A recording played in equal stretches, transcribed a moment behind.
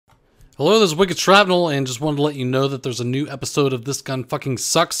Hello, this is Wicked Shrapnel, and just wanted to let you know that there's a new episode of This Gun Fucking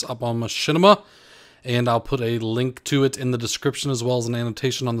Sucks up on Machinima, and I'll put a link to it in the description as well as an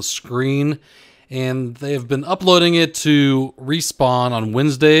annotation on the screen. And they have been uploading it to Respawn on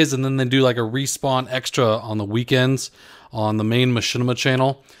Wednesdays, and then they do like a Respawn extra on the weekends on the main Machinima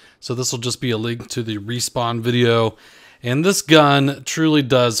channel. So this will just be a link to the Respawn video. And this gun truly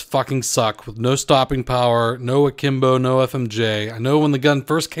does fucking suck with no stopping power, no akimbo, no FMJ. I know when the gun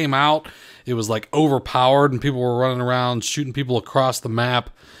first came out, it was like overpowered and people were running around shooting people across the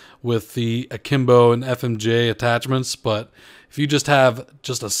map with the akimbo and FMJ attachments. But if you just have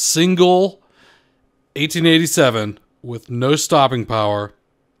just a single 1887 with no stopping power,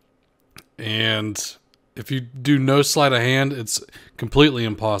 and if you do no sleight of hand, it's completely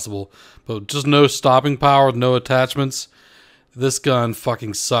impossible. But just no stopping power, no attachments, this gun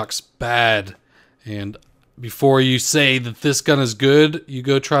fucking sucks bad. And before you say that this gun is good, you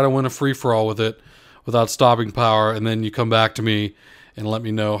go try to win a free-for-all with it without stopping power, and then you come back to me and let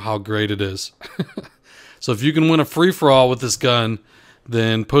me know how great it is. So if you can win a free-for-all with this gun,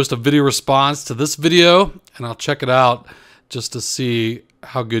 then post a video response to this video, and I'll check it out just to see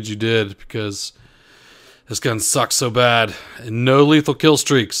how good you did, because this gun sucks so bad. And no lethal kill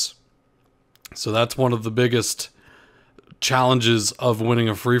streaks. So that's one of the biggest challenges of winning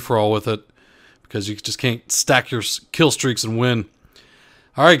a free-for-all with it, because you just can't stack your kill streaks and win.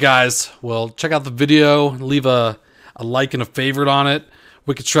 Alright guys, well, check out the video, leave a like and a favorite on it.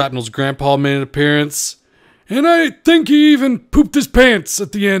 Wicked Shrapnel's grandpa made an appearance, and I think he even pooped his pants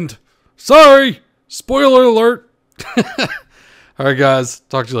at the end. Sorry! Spoiler alert! Alright guys,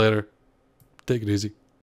 talk to you later. Take it easy.